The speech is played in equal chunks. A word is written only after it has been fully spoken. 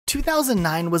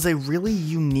2009 was a really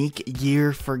unique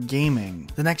year for gaming.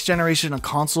 The next generation of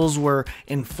consoles were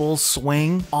in full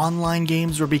swing, online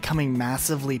games were becoming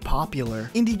massively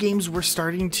popular, indie games were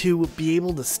starting to be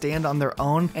able to stand on their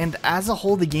own, and as a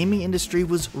whole the gaming industry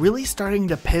was really starting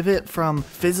to pivot from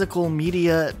physical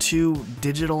media to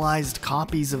digitalized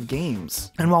copies of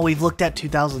games. And while we've looked at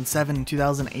 2007 and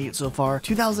 2008 so far,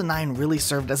 2009 really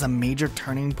served as a major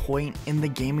turning point in the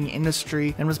gaming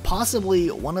industry and was possibly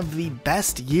one of the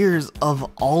best years of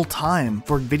all time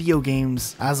for video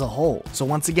games as a whole. So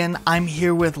once again, I'm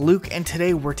here with Luke, and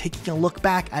today we're taking a look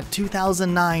back at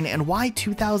 2009 and why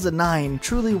 2009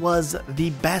 truly was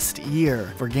the best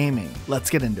year for gaming.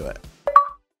 Let's get into it.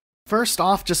 First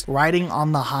off, just riding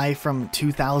on the high from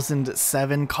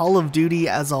 2007, Call of Duty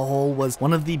as a whole was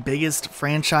one of the biggest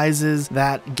franchises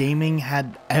that gaming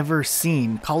had ever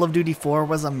seen. Call of Duty 4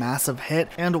 was a massive hit,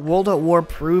 and World at War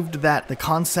proved that the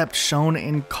concept shown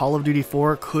in Call of Duty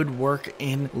 4 could work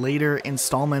in later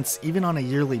installments, even on a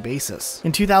yearly basis.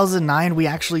 In 2009, we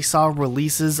actually saw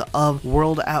releases of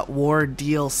World at War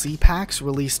DLC packs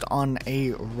released on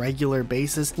a regular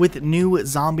basis, with new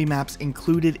zombie maps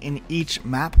included in each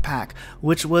map pack,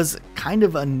 which was kind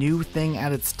of a new thing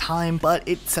at its time, but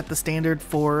it set the standard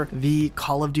for the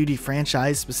Call of Duty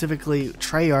franchise, specifically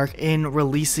Treyarch, in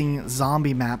releasing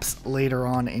zombie maps later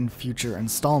on in future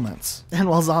installments. And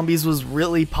while zombies was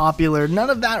really popular, none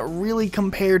of that really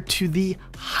compared to the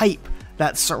hype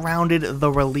that surrounded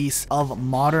the release of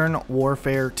Modern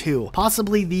Warfare 2,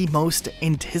 possibly the most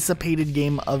anticipated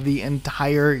game of the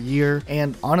entire year,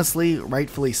 and honestly,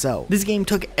 rightfully so. This game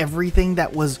took everything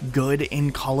that was good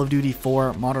in Call of Duty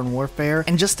 4 Modern Warfare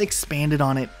and just expanded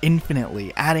on it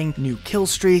infinitely, adding new kill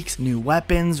streaks, new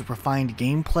weapons, refined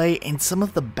gameplay, and some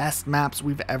of the best maps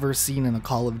we've ever seen in a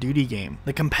Call of Duty game.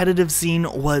 The competitive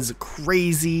scene was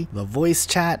crazy, the voice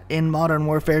chat in Modern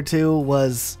Warfare 2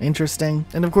 was interesting,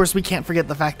 and of course we can't forget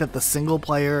the fact that the single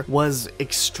player was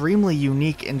extremely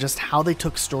unique in just how they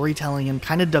took storytelling and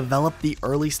kind of developed the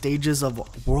early stages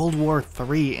of World War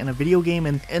III in a video game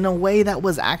in a way that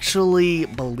was actually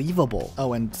believable.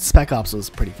 Oh, and Spec Ops was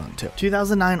pretty fun too.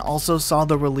 2009 also saw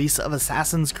the release of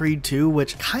Assassin's Creed 2,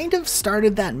 which kind of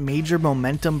started that major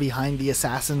momentum behind the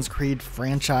Assassin's Creed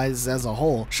franchise as a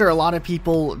whole. Sure, a lot of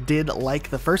people did like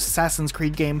the first Assassin's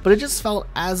Creed game, but it just felt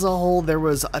as a whole there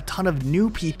was a ton of new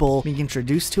people being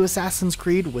introduced to Assassin's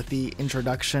Creed with the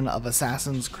introduction of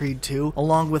Assassin's Creed 2,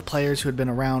 along with players who had been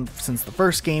around since the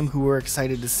first game who were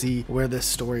excited to see where this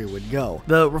story would go.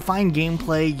 The refined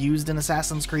gameplay used in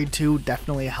Assassin's Creed 2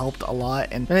 definitely helped a lot,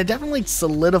 and it definitely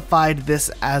solidified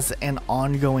this as an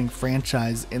ongoing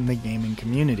franchise in the gaming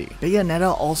community.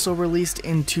 Bayonetta also released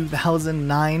in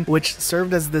 2009, which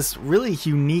served as this really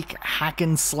unique hack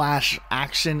and slash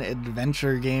action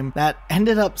adventure game that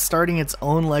ended up starting its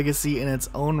own legacy in its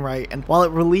own right, and while it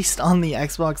released on the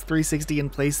Xbox 360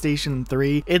 and PlayStation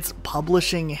 3, its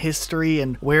publishing history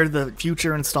and where the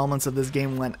future installments of this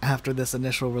game went after this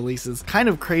initial release is kind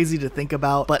of crazy to think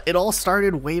about, but it all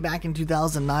started way back in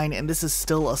 2009, and this is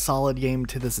still a solid game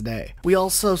to this day. We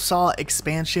also saw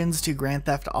expansions to Grand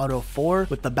Theft Auto 4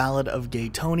 with the Ballad of Gay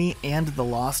Tony and The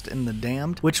Lost and the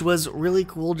Damned, which was really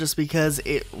cool just because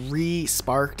it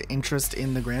re-sparked interest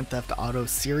in the Grand Theft Auto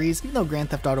series. Even though Grand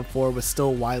Theft Auto 4 was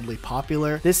still widely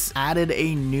popular, this added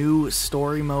a new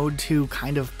story mode to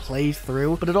kind of play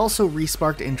through, but it also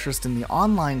re-sparked interest in the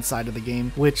online side of the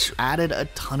game, which added a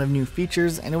ton of new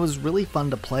features, and it was really fun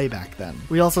to play back then.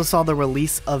 We also saw the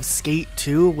release of Skate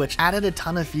 2, which added a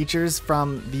ton of features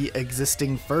from the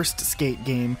existing first Skate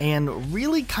game, and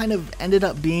really kind of ended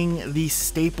up being the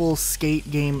staple Skate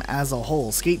game as a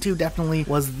whole. Skate 2 definitely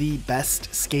was the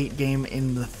best Skate game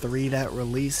in the three that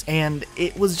released, and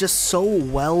it was just so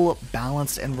well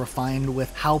balanced and refined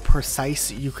with how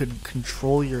precise you could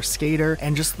control your skater,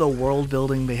 and just the world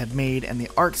building they had made and the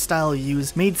art style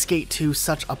used made Skate 2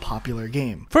 such a popular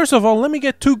game. First of all, let me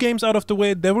get two games out of the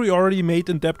way that we already made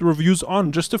in-depth reviews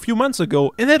on just a few months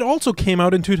ago, and that also came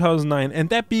out in 2009, and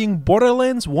that being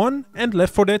Borderlands 1 and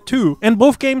Left 4 Dead 2. And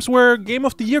both games were Game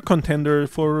of the Year contender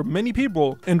for many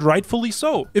people, and rightfully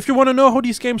so. If you want to know how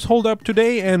these games hold up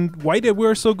today and why they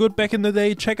were so good back in the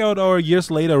day, check out our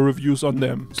years later reviews on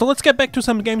them. So let's get back to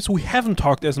some games we haven't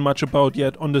talked as much about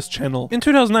yet on on this channel. In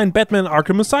 2009, Batman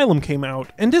Arkham Asylum came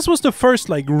out, and this was the first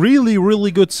like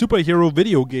really good superhero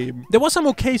video game. There was some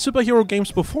okay superhero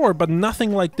games before, but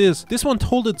nothing like this. This one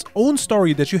told its own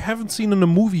story that you haven't seen in a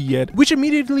movie yet, which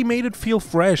immediately made it feel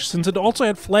fresh, since it also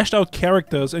had fleshed out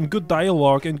characters and good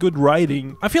dialogue and good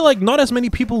writing. I feel like not as many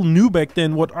people knew back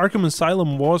then what Arkham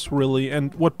Asylum was really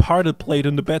and what part it played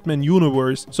in the Batman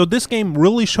universe, so this game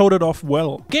really showed it off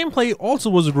well. Gameplay also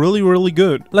was really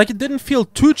good. Like, it didn't feel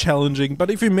too challenging, but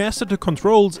if you mastered the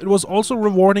controls, it was also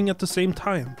rewarding at the same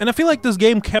time. And I feel like this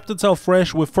game kept itself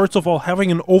fresh with first of all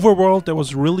having an overworld that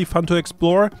was really fun to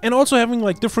explore, and also having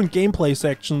like different gameplay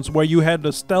sections where you had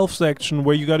a stealth section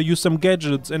where you gotta use some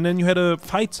gadgets, and then you had a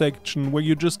fight section where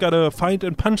you just gotta fight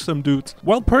and punch some dudes.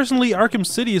 While personally Arkham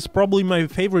City is probably my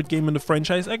favorite game in the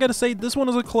franchise, I gotta say this one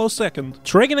is a close second.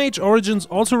 Dragon Age Origins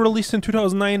also released in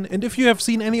 2009, and if you have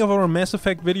seen any of our Mass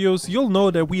Effect videos, you'll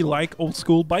know that we like old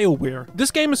school BioWare.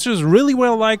 This game is just really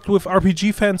well liked with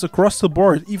RPG fans across the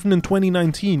board, even in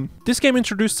 2019. This game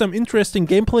introduced some interesting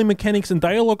gameplay mechanics and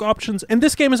dialogue options, and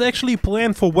this game is actually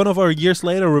planned for one of our years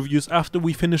later reviews after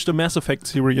we finish the Mass Effect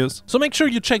series. So make sure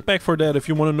you check back for that if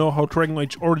you want to know how Dragon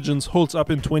Age Origins holds up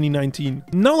in 2019.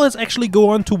 Now let's actually go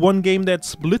on to one game that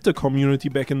split the community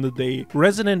back in the day,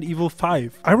 Resident Evil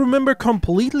 5. I remember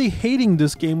completely hating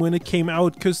this game when it came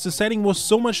out because the setting was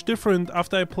so much different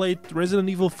after I played Resident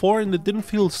Evil 4 and it didn't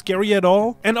feel scary at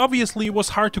all. And obviously it was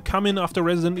hard to come in after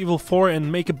Resident Evil 4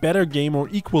 and make a better game or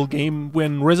equal game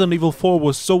when Resident Evil 4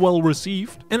 was so well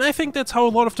received. And I think that's how a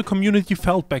lot of the community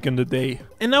felt back in the day.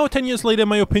 And now 10 years later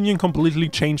my opinion completely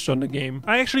changed on the game.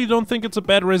 I actually don't think it's a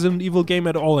bad Resident Evil game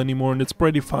at all anymore, and it's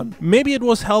pretty fun. Maybe it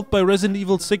was helped by Resident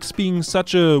Evil 6 being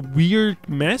such a weird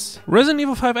mess. Resident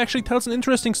Evil 5 actually tells an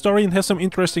interesting story and has some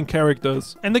interesting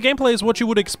characters. And the gameplay is what you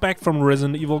would expect from a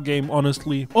Resident Evil game,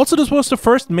 honestly. Also, this was the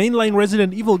first mainline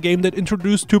Resident Evil game that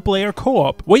introduced two-player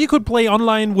co-op, where you could play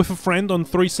online with a friend on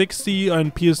 360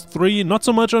 and PS3, not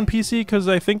so much on PC, because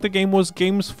I think the game was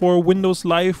games for Windows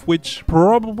Live, which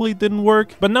probably didn't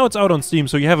work, but now it's out on Steam,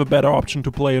 so you have a better option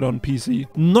to play it on PC.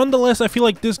 Nonetheless, I feel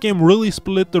like this game really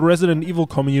split the Resident Evil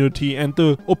community, and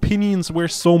the opinions were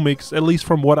so mixed, at least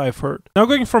from what I've heard. Now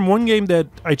going from one game that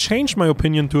I changed my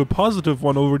opinion to a positive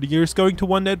one over the years, going to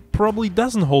one that probably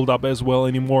doesn't hold up as well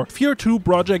anymore, Fear 2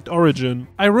 Project Origin.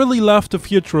 I really loved the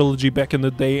Fear trilogy back in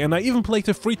the day, and I even played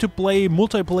the free-to-play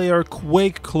multiplayer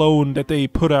Quake clone that they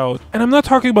put out. And I'm not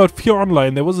talking about Fear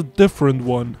Online, there was a different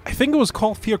one. I think it was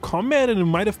called Fear Combat, and it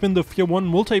might have been the Fear 1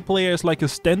 multiplayer as like a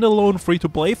standalone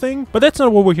free-to-play thing, but that's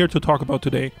not what we're here to talk about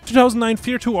today. 2009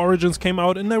 Fear 2 Origins came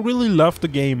out, and I really loved the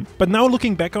game. But now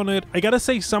looking back on it, I gotta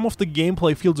say some of the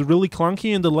gameplay feels really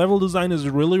clunky and the level design is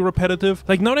really repetitive.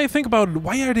 Like, now that I think about it,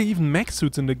 why are there even mech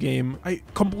suits in the game? I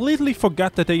completely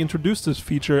forgot that they introduced this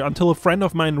feature until a friend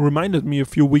of mine reminded me a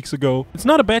few weeks ago. It's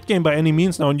not a bad game by any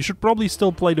means now, and you should probably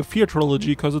still play the Fear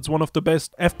trilogy because it's one of the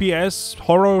best FPS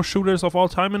horror shooters of all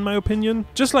time in my opinion.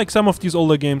 Just like some of these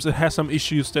older games, it has some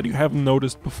issues that you haven't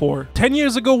noticed before. 10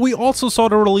 years ago, we also saw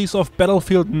the release of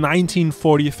Battlefield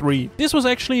 1943. This was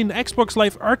actually an Xbox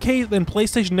Live Arcade and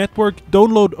PlayStation Network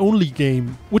download-only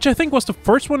game, which I think was the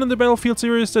first one in the Battlefield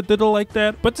series that did it like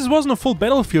that. But this wasn't a full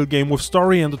Battlefield game with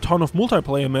story and a ton of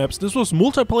multiplayer maps. This was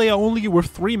multiplayer only with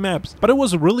 3 maps, but it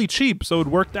was really cheap, so it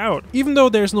worked out. Even though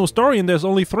there's no story and there's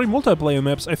only 3 multiplayer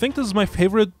maps, I think this is my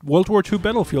favorite World War II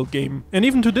Battlefield game. And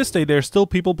even to this day, there's still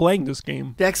people playing this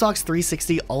game. The Xbox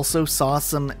 360 also saw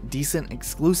some decent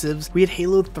exclusives. We had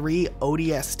Halo 3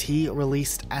 ODST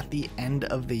released at the end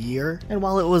of the year, and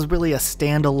while it was really a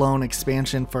standalone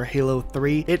expansion for Halo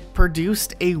 3, it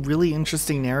produced a really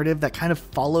interesting narrative that kind of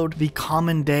followed the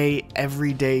common day,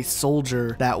 everyday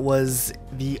soldier that was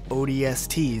the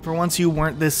ODST. For once, you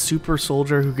weren't this super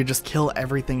soldier who could just kill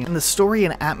everything, and the story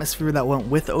and atmosphere that went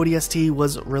with ODST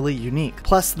was really unique.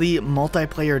 Plus, the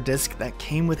multiplayer disc that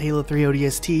came with Halo 3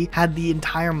 ODST had the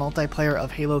entire multiplayer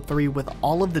of Halo 3 with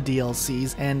all of the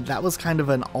DLCs, and that was kind of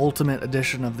an ultimate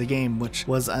edition of the game, which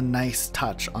was a nice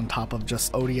touch on top of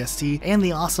just ODST and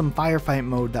the awesome firefight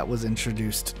mode that was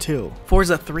introduced too.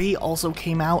 Forza 3 also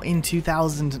came out in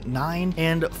 2009,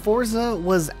 and Forza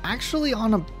was actually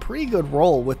on a pretty good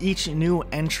roll with each new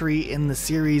entry in the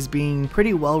series being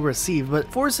pretty well received,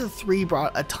 but Forza 3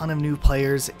 brought a ton of new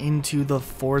players into the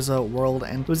Forza world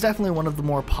and was definitely one of the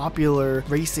more popular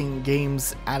racing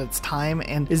games at its time,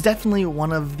 and is definitely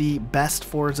one of the best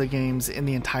Forza games in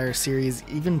the entire series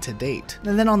even to date.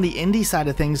 And then on the indie side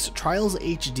of things, Trials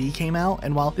HD came out,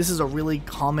 and while this is a really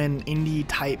common indie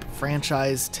type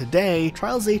franchise today,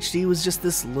 Trials HD was just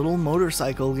this little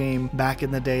motorcycle game back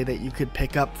in the day that you could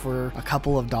pick up for a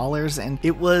couple of dollars, and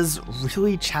it was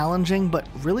really challenging but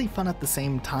really fun at the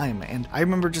same time. And I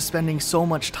remember remember just spending so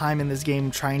much time in this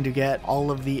game trying to get all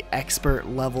of the expert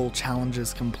level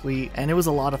challenges complete, and it was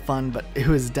a lot of fun, but it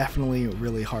was definitely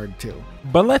really hard too.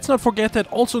 But let's not forget that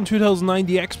also in 2009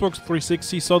 the Xbox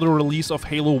 360 saw the release of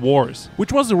Halo Wars,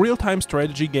 which was a real-time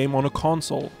strategy game on a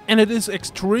console. And it is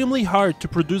extremely hard to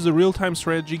produce a real-time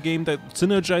strategy game that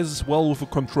synergizes well with a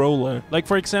controller. Like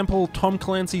for example, Tom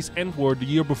Clancy's End War the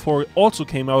year before also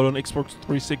came out on Xbox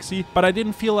 360, but I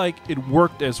didn't feel like it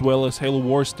worked as well as Halo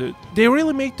Wars did. They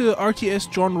really made the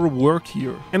RTS genre work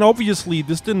here. And obviously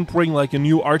this didn't bring like a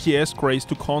new RTS craze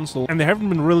to console, and there haven't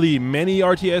been really many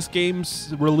RTS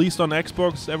games released on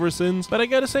Xbox ever since, but I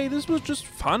gotta say this was just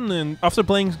fun, and after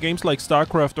playing games like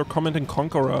StarCraft or Command &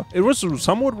 Conqueror, it was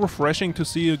somewhat refreshing to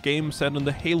see a game set in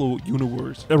the Halo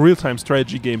universe. A real-time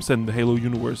strategy game set in the Halo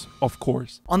universe, of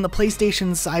course. On the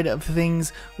PlayStation side of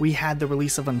things, we had the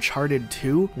release of Uncharted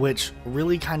 2, which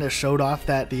really kind of showed off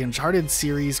that the Uncharted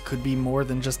series could be more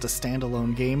than just a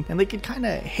standalone game, and they could kind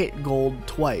of hit gold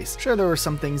twice. Sure, there were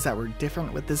some things that were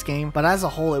different with this game, but as a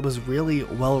whole it was really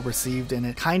well received, and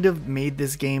it kind of made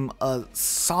this game a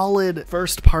solid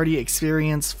first-party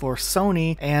experience for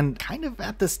Sony, and kind of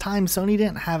at this time Sony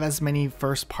didn't have as many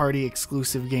first-party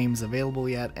exclusive games available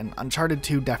yet, and Uncharted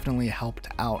 2 definitely helped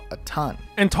out a ton.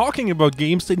 And talking about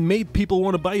games that made people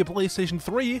want to buy a PlayStation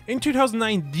 3, in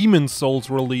 2009 Demon's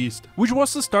Souls released, which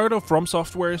was the start of From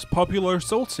Software's popular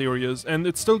Souls series, and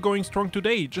it's still going strong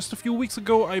today. Just a few weeks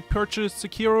ago I purchased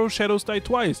Sekiro Shadows Die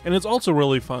Twice, and it's also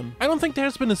really fun. I don't think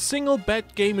there's been a single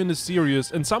bad game in the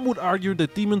series, and some would argue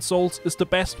that Demon's Souls is the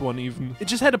best one even. It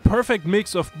just had a perfect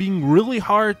mix of being really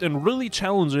hard and really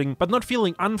challenging, but not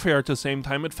feeling unfair at the same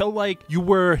time. It felt like you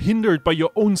were hindered by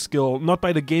your own skill, not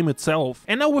by the game itself.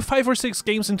 And now with 5 or 6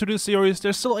 games into this series,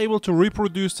 they're still able to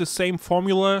reproduce the same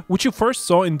formula, which you first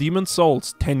saw in Demon's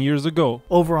Souls 10 years ago.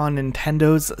 Over on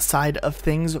Nintendo's side of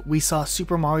things, we saw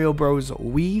Super Mario Bros.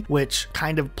 Wii, which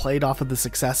kind of played off of the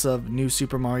success of New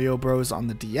Super Mario Bros. On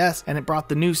the DS, and it brought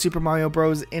the new Super Mario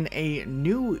Bros. In a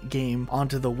new game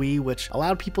onto the Wii, which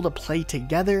allowed people to play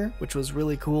together, which was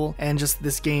really cool, and just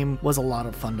this game was a lot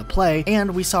of fun to play.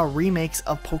 And we saw remakes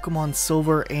of Pokemon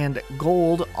Silver and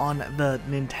Gold on the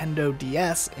Nintendo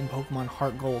DS in Pokemon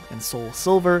Heart Gold and Soul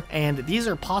Silver, and these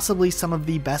are possibly some of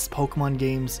the best Pokemon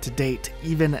games to date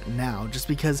even now, just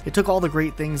because it took all the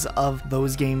great things of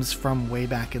those games from way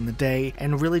back in the day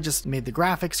and really just made the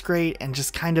graphics great and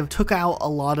just kind of took out a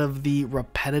lot of the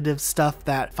repetitive stuff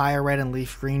that Fire Red and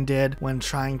Leaf Green did when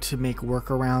trying to make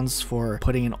workarounds for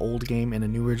putting an old game in a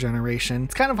newer generation.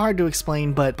 It's kind of hard to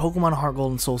explain, but Pokemon Heart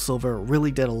Gold and Soul Silver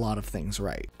really did a lot of things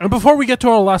right. And before we get to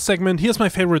our last segment, here's my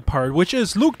favorite part, which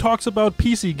is Luke talks about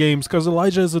PC games, because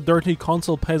Elijah is a dirty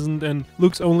console peasant and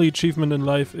Luke's only achievement in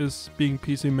life is being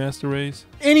PC Master Race.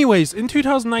 Anyways, in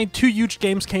 2009, 2 huge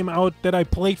games came out that I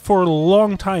played for a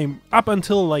long time, up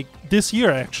until like this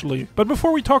year actually. But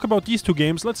before we talk about these 2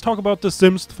 games, let's talk about The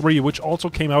Sims 3, which also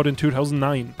came out in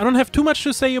 2009. I don't have too much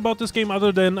to say about this game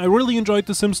other than I really enjoyed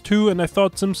The Sims 2 and I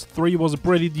thought Sims 3 was a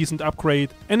pretty decent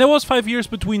upgrade. And there was 5 years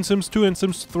between Sims 2 and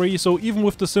Sims 3, so even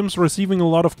with The Sims receiving a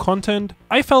lot of content,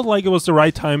 I felt like it was the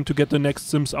right time to get the next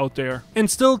Sims out there. And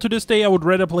still to this day I would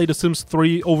rather play The Sims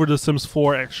 3 over The Sims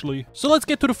 4 actually. So let's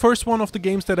get to the first one of the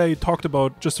games that I talked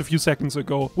about just a few seconds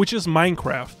ago, which is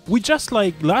Minecraft. We just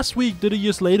like last week did a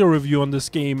years later review on this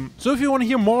game, so if you want to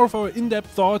hear more of our in-depth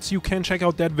thoughts, you can check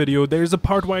out that video. There's a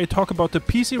part where I talk about the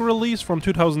PC release from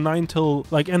 2009 till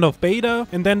like end of beta,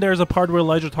 and then there's a part where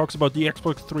Elijah talks about the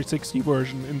Xbox 360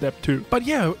 version in depth too. But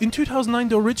yeah, in 2009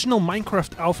 the original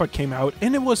Minecraft alpha came out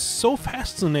and it was so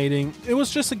fascinating. It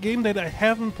was just a game that I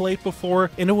haven't played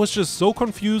before and it was just so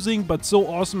confusing but so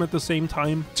awesome at the same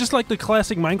time. Just like the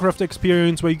classic Minecraft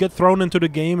experience where you get thrown into the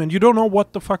game and you don't know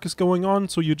what the fuck is going on,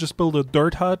 so you just build a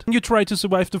dirt hut and you try to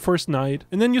survive the first night.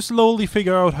 And then you slowly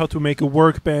figure out how to make a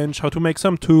workbench, how to make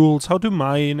some tools, how to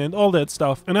mine, and all that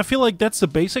stuff. And I feel like that's the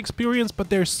base experience, but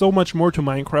there's so much more to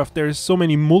Minecraft. There's so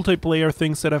many multiplayer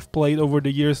things that I've played over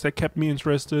the years that kept me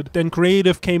interested. Then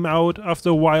Creative came out after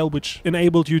a while, which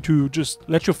enabled you to just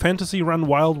let your fantasy run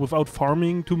wild without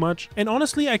farming too much. And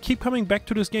honestly, I keep coming back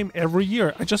to this game every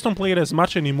year. I just don't play it as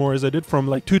much anymore as I did from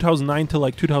like 2009 to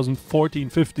like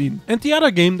 2014-15. And the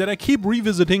other game that I keep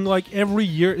revisiting like every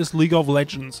year is League of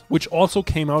Legends. Sloth, which also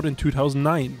came out in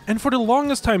 2009. And for the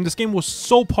longest time, this game was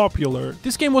so popular.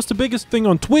 This game was the biggest thing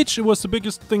on Twitch, it was the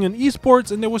biggest thing in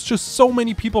esports, and there was just so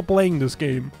many people playing this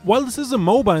game. While this is a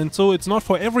MOBA and so it's not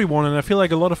for everyone, and I feel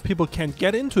like a lot of people can't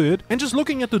get into it, and just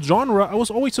looking at the genre, I was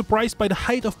always surprised by the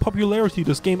height of popularity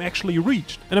this game actually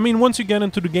reached. And I mean, once you get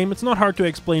into the game, it's not hard to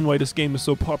explain why this game is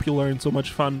so popular and so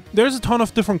much fun. There's a ton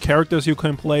of different characters you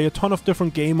can play, a ton of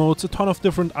different game modes, a ton of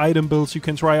different item builds you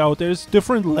can try out, there's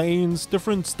different lanes,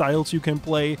 different styles you can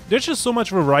play. There's just so much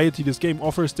variety this game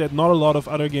offers that not a lot of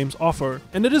other games offer.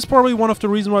 And it is probably one of the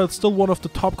reasons why it's still one of the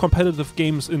top competitive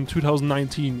games in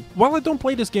 2019. While I don't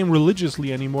play this game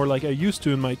religiously anymore like I used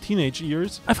to in my teenage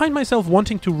years, I find myself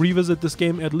wanting to revisit this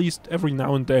game at least every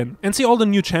now and then, and see all the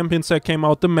new champions that came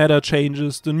out, the meta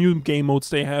changes, the new game modes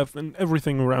they have, and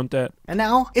everything around that. And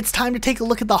now, it's time to take a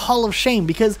look at the Hall of Shame,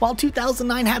 because while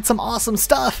 2009 had some awesome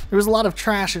stuff, there was a lot of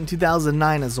trash in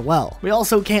 2009 as well. We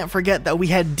also can't forget that we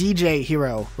had DJ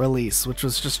Hero release, which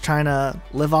was just trying to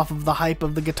live off of the hype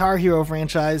of the Guitar Hero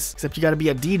franchise, except you gotta be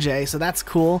a DJ, so that's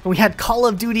cool. And we had Call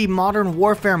of Duty Modern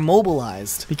Warfare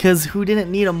Mobilized, because who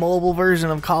didn't need a mobile version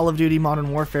of Call of Duty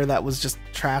Modern Warfare that was just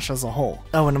trash as a whole?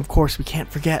 Oh, and of course we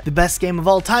can't forget the best game of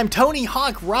all time, Tony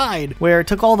Hawk Ride, where it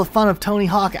took all the fun of Tony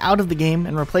Hawk out of the game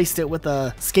and replaced it with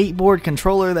a skateboard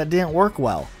controller that didn't work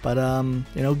well. But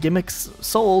you know, gimmicks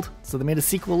sold, so they made a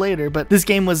sequel later, but this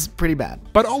game was pretty bad.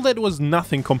 But all that was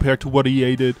nothing compared to what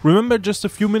EA did. Remember just a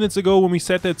few minutes ago when we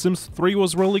said that Sims 3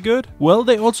 was really good? Well,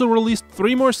 they also released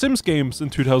 3 more Sims games in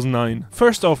 2009.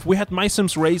 First off, we had My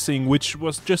Sims Racing, which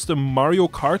was just a Mario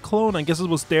Kart clone. I guess it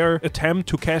was their attempt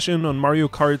to cash in on Mario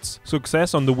Kart's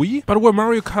success on the Wii. But where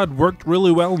Mario Kart worked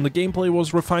really well and the gameplay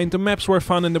was refined, the maps were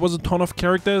fun, and there was a ton of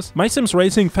characters, My Sims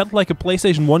Racing felt like a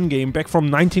PlayStation 1 game back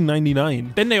from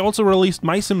 1999. Then they also released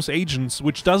My Sims Agents,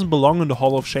 which doesn't belong in the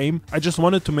Hall of Shame. I just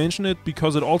wanted to mention it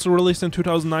because it also released in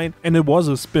 2009, and it was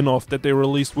a spin-off that they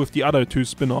released with the other 2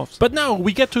 spin-offs. But now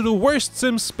we get to the worst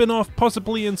Sims spin-off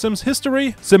possibly in Sims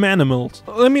history, SimAnimals.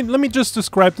 Let me just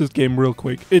describe this game real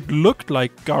quick. It looked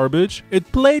like garbage,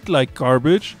 it played like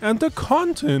garbage, and the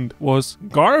content was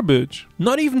garbage.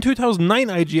 Not even 2009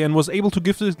 IGN was able to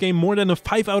give this game more than a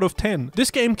 5 out of 10.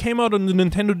 This game came out on the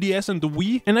Nintendo DS and the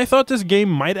Wii, and I thought this game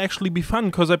might actually be fun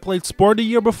because I played Sport a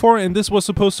year before and this was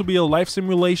supposed to be a life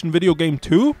simulation video game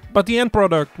too, but the end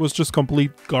product was just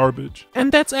complete garbage.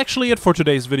 And that's actually it for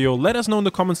today's video. Let us know in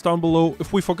the comments down below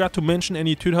if we forgot to mention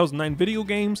any 2009 video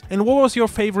games, and what was your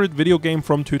favorite video game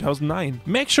from 2009.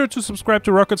 Make sure to subscribe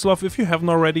to Rocket Sloth if you haven't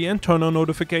already and turn on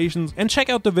notifications, and check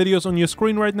out the videos on your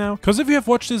screen right now, because if you have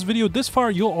watched this video this far,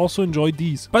 you'll also enjoy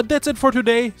these. But that's it for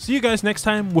today. See you guys next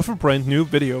time with a brand new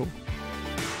video.